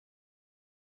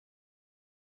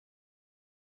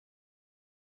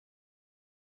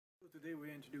Today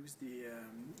we introduce the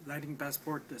lighting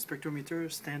passport, the spectrometer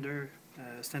standard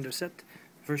set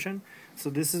version. So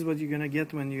this is what you're gonna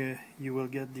get when you will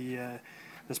get the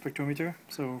spectrometer.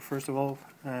 So first of all,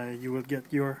 you will get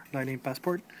your lighting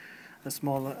passport, a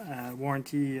small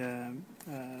warranty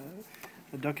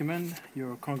document,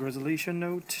 your congratulation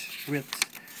note with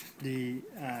the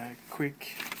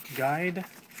quick guide.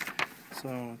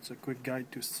 So it's a quick guide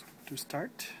to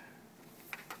start.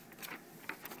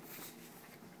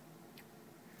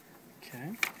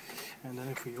 Okay, and then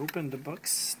if we open the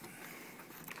box,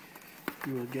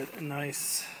 you will get a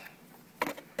nice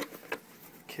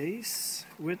case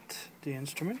with the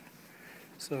instrument.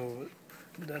 So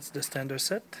that's the standard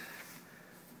set,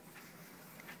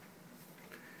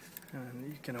 and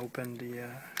you can open the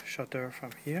shutter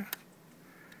from here.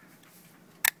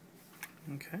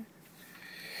 Okay,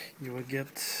 you will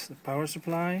get the power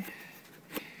supply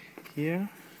here,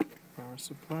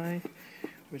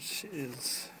 which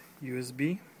is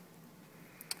USB,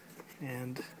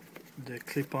 and the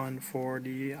clip-on for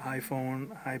the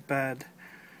iPhone, iPad,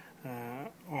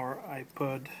 or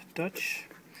Ipod Touch,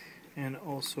 and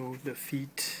also the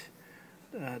feet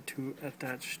to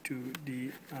attach to the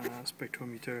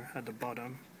spectrometer at the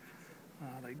bottom,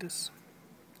 like this.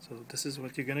 So this is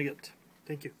what you're gonna get.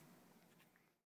 Thank you.